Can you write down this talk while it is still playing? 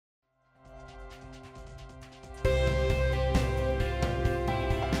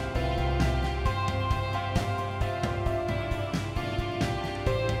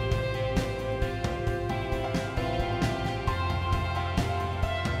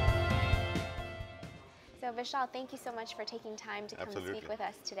So Vishal, thank you so much for taking time to come Absolutely. speak with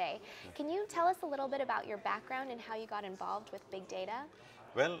us today. Can you tell us a little bit about your background and how you got involved with big data?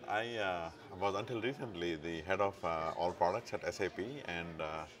 Well, I was until recently the head of all products at SAP, and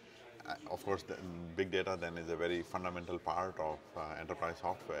of course, big data then is a very fundamental part of enterprise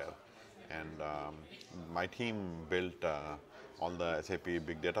software. And my team built all the SAP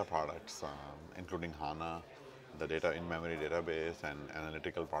big data products, including HANA, the data in-memory database, and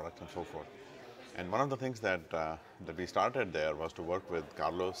analytical products, and so forth. And one of the things that we started there was to work with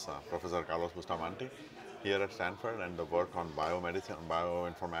Carlos, Professor Carlos Bustamante, here at Stanford, and the work on biomedicine,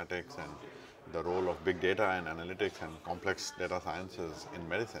 bioinformatics, and the role of big data and analytics and complex data sciences in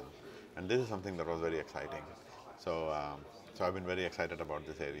medicine. And this is something that was very exciting. So I've been very excited about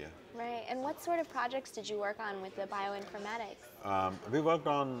this area. Right, and what sort of projects did you work on with the bioinformatics? We worked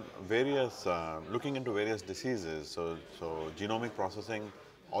on various, looking into various diseases, so genomic processing,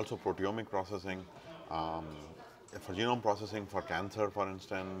 also proteomic processing, um, for genome processing for cancer, for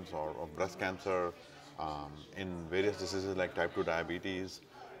instance, or breast cancer, in various diseases like type 2 diabetes,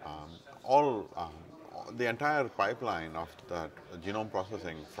 um, all the entire pipeline of that genome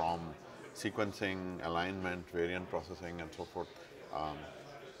processing from sequencing, alignment, variant processing, and so forth. Um,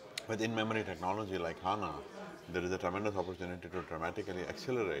 with in-memory technology like HANA, there is a tremendous opportunity to dramatically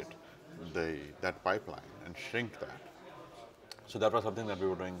accelerate that pipeline and shrink that. So that was something that we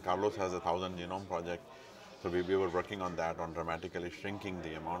were doing. Carlos has a 1,000 genome project, so we were working on that, on dramatically shrinking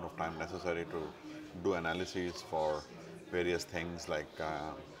the amount of time necessary to do analyses for various things. Like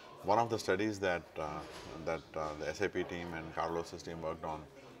one of the studies that the SAP team and Carlos's team worked on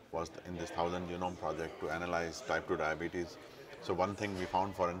was in this 1,000 genome project to analyze type 2 diabetes. So one thing we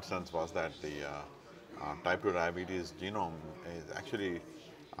found, for instance, was that the type 2 diabetes genome is actually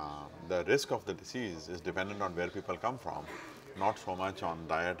the risk of the disease is dependent on where people come from, not so much on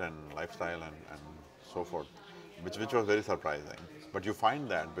diet and lifestyle and so forth, which was very surprising. But you find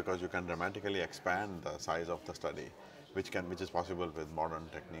that because you can dramatically expand the size of the study, which is possible with modern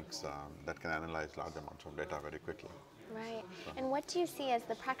techniques that can analyze large amounts of data very quickly. Right, and what do you see as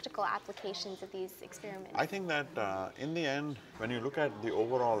the practical applications of these experiments? I think that in the end, when you look at the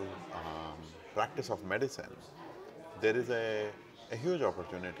overall practice of medicine, there is a huge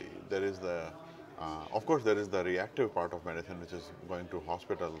opportunity. There is of course, there is the reactive part of medicine, which is going to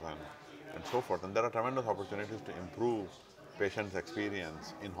hospitals and so forth. And there are tremendous opportunities to improve patients'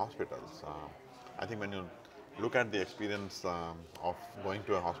 experience in hospitals. I think when you look at the experience of going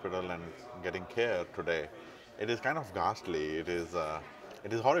to a hospital and getting care today, it is kind of ghastly. It is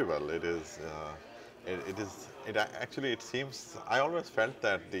horrible. Actually, it seems, I always felt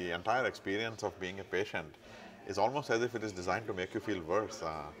that the entire experience of being a patient is almost as if it is designed to make you feel worse.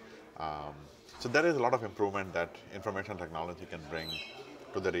 So there is a lot of improvement that information technology can bring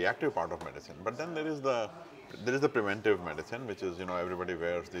to the reactive part of medicine. But then there is the preventive medicine, which is, everybody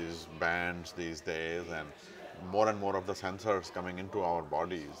wears these bands these days, and more of the sensors coming into our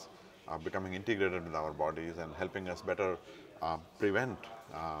bodies, becoming integrated with our bodies and helping us better prevent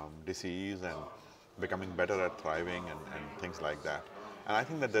disease and becoming better at thriving and things like that. And I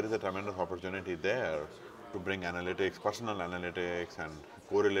think that there is a tremendous opportunity there to bring analytics, personal analytics and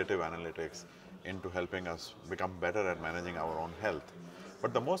correlative analytics into helping us become better at managing our own health.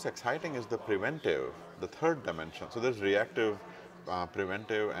 But the most exciting is the preventive, the third dimension. So there's reactive,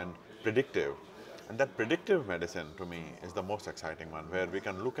 preventive, and predictive. And that predictive medicine, to me, is the most exciting one, where we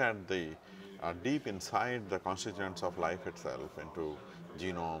can look at the deep inside the constituents of life itself into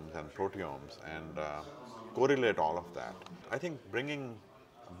genomes and proteomes and correlate all of that. I think bringing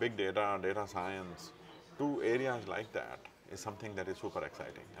big data, data science to areas like that is something that is super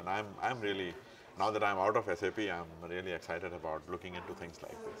exciting. And I'm really, now that I'm out of SAP, I'm really excited about looking into things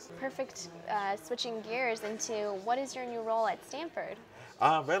like this. Perfect. Switching gears into what is your new role at Stanford?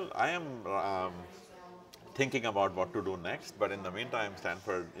 Well, I am thinking about what to do next, but in the meantime,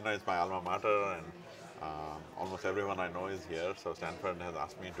 Stanford, it's my alma mater, and almost everyone I know is here. So Stanford has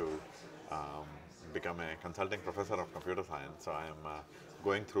asked me to become a consulting professor of computer science. So I am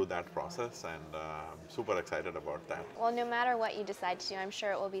going through that process, and I'm super excited about that. Well, no matter what you decide to do, I'm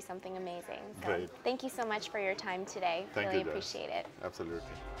sure it will be something amazing. So Great. Thank you so much for your time today. Thank really you, Joyce. appreciate it. Absolutely.